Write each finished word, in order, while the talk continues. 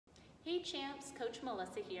Hey champs, Coach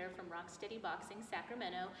Melissa here from Steady Boxing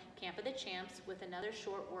Sacramento, Camp of the Champs, with another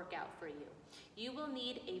short workout for you. You will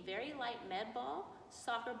need a very light med ball,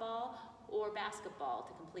 soccer ball, or basketball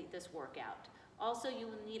to complete this workout. Also, you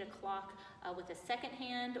will need a clock with a second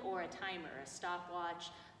hand or a timer, a stopwatch,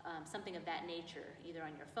 something of that nature, either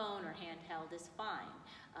on your phone or handheld is fine.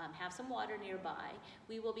 Have some water nearby.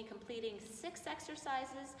 We will be completing 6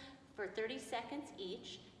 exercises for 30 seconds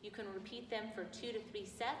each. You can repeat them for 2 to 3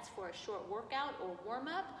 sets for a short workout or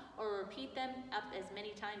warm-up, or repeat them up as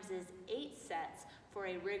many times as 8 sets for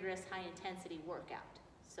a rigorous high-intensity workout.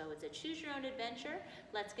 So it's a choose-your-own adventure.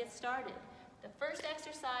 Let's get started. The first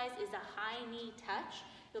exercise is a high knee touch.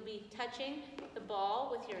 You'll be touching the ball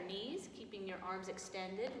with your knees, keeping your arms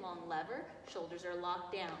extended, long lever, shoulders are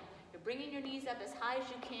locked down. You're bringing your knees up as high as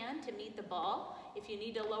you can to meet the ball. If you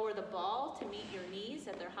need to lower the ball to meet your knees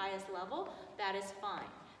at their highest level, that is fine.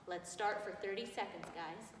 Let's start for 30 seconds,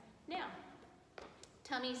 guys. Now,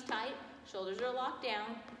 tummy's tight, shoulders are locked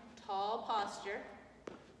down, tall posture.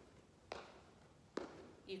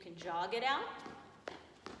 You can jog it out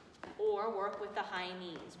or work with the high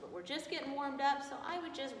knees, but we're just getting warmed up, so I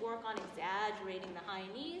would just work on exaggerating the high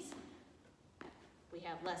knees. We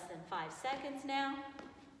have less than 5 seconds now.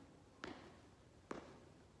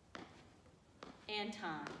 And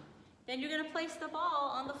time. Then you're going to place the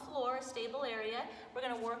ball on the floor, a stable area. We're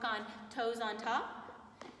going to work on toes on top,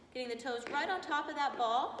 getting the toes right on top of that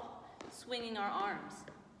ball, swinging our arms.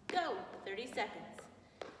 Go, 30 seconds.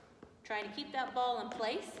 Trying to keep that ball in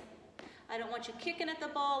place. I don't want you kicking at the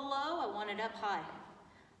ball low, I want it up high.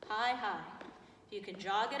 High, high. If you can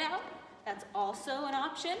jog it out, that's also an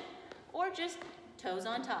option, or just toes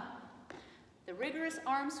on top. The rigorous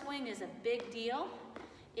arm swing is a big deal.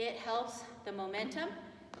 It helps the momentum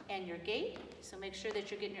and your gait, so make sure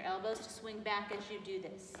that you're getting your elbows to swing back as you do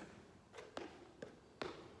this.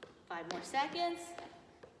 5 more seconds.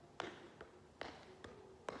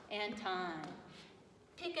 And time.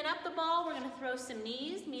 Picking up the ball, we're going to throw some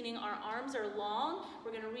knees, meaning our arms are long.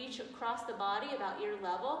 We're going to reach across the body about ear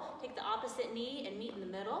level. Take the opposite knee and meet in the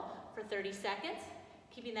middle for 30 seconds.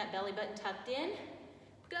 Keeping that belly button tucked in.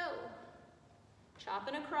 Go.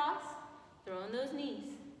 Chopping across, throwing those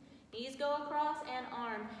knees. Knees go across and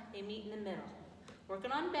arm, they meet in the middle.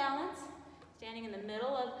 Working on balance, standing in the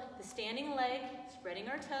middle of the standing leg, spreading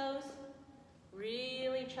our toes,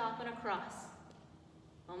 really chopping across.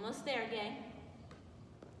 Almost there, gang.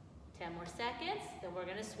 10 more seconds, then we're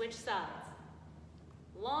gonna switch sides.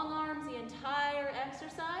 Long arms the entire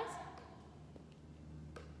exercise,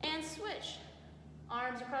 and switch.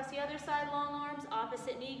 Arms across the other side, long arms,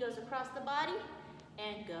 opposite knee goes across the body,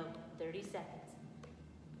 and go, 30 seconds.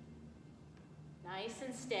 Nice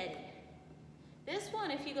and steady. This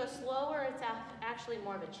one, if you go slower, it's actually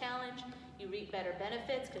more of a challenge. You reap better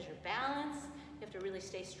benefits because you're balanced. You have to really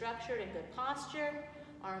stay structured and good posture.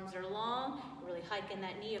 Arms are long, really hiking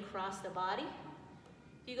that knee across the body.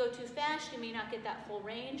 If you go too fast, you may not get that full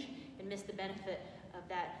range and miss the benefit of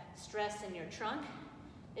that stress in your trunk.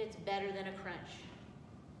 It's better than a crunch.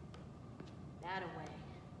 That away.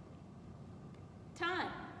 Time.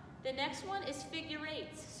 The next one is figure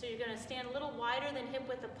eights. So you're going to stand a little wider than hip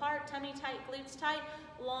width apart, tummy tight, glutes tight,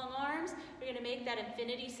 long arms. You're going to make that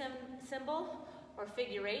infinity symbol or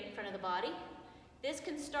figure eight in front of the body. This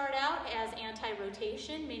can start out as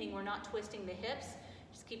anti-rotation, meaning we're not twisting the hips,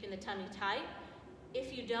 just keeping the tummy tight.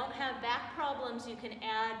 If you don't have back problems, you can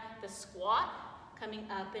add the squat, coming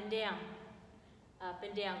up and down,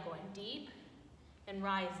 going deep and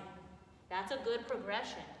rising. That's a good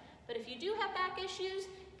progression. But if you do have back issues,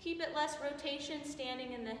 keep it less rotation,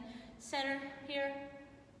 standing in the center here.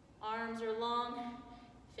 Arms are long,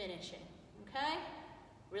 finishing, okay?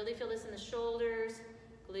 Really feel this in the shoulders,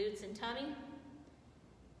 glutes, and tummy.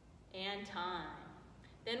 And time.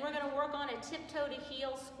 Then we're going to work on a tiptoe to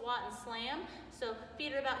heel squat and slam. So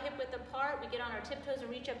feet are about hip width apart. We get on our tiptoes and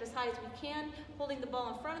reach up as high as we can, holding the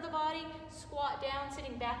ball in front of the body, squat down,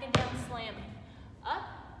 sitting back and down, slamming. Up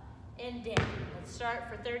and down. Let's start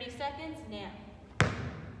for 30 seconds now.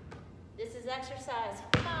 This is exercise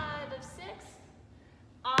 5 of 6.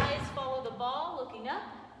 Eyes follow the ball, looking up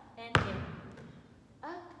and down.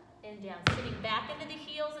 Up and down. Sitting back into the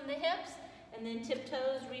heels and the hips, and then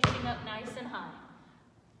tiptoes reaching up nice and high.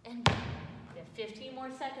 And we have 15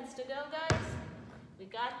 more seconds to go, guys. We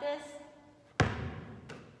got this.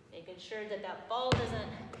 Making sure that that ball doesn't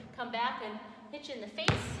come back and hit you in the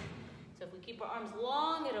face. So if we keep our arms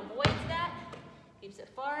long, it avoids that. Keeps it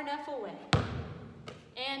far enough away.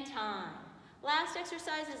 And time. Last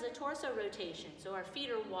exercise is a torso rotation. So our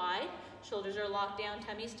feet are wide, shoulders are locked down,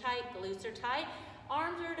 tummy's tight, glutes are tight.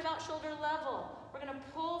 Arms are at about shoulder level. We're going to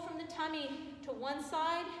pull from the tummy to one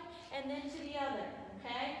side and then to the other,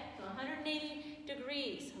 okay? So 180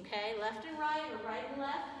 degrees, okay? Left and right or right and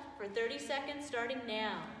left for 30 seconds starting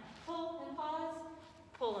now. Pull and pause,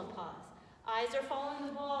 pull and pause. Eyes are following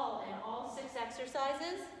the ball in all 6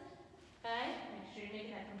 exercises, okay? Make sure you're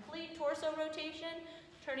making a complete torso rotation,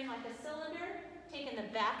 turning like a cylinder, taking the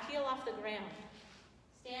back heel off the ground.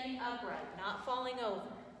 Standing upright, not falling over.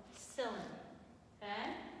 Cylinder,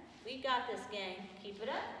 okay? We got this, gang. Keep it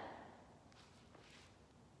up.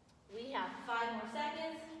 We have 5 more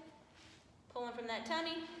seconds. Pulling from that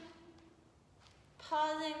tummy.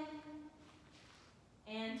 Pausing.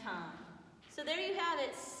 And time. So there you have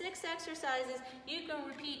it, 6 exercises. You can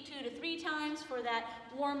repeat 2 to 3 times for that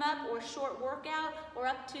warm-up or short workout, or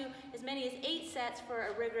up to as many as 8 sets for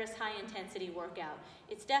a rigorous high-intensity workout.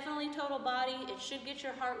 It's definitely total body. It should get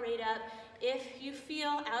your heart rate up. If you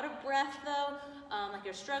feel out of breath though, like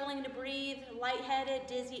you're struggling to breathe, lightheaded,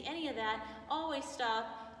 dizzy, any of that, always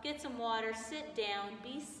stop, get some water, sit down,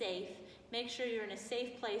 be safe. Make sure you're in a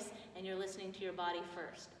safe place and you're listening to your body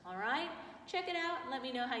first, all right? Check it out and let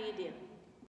me know how you do.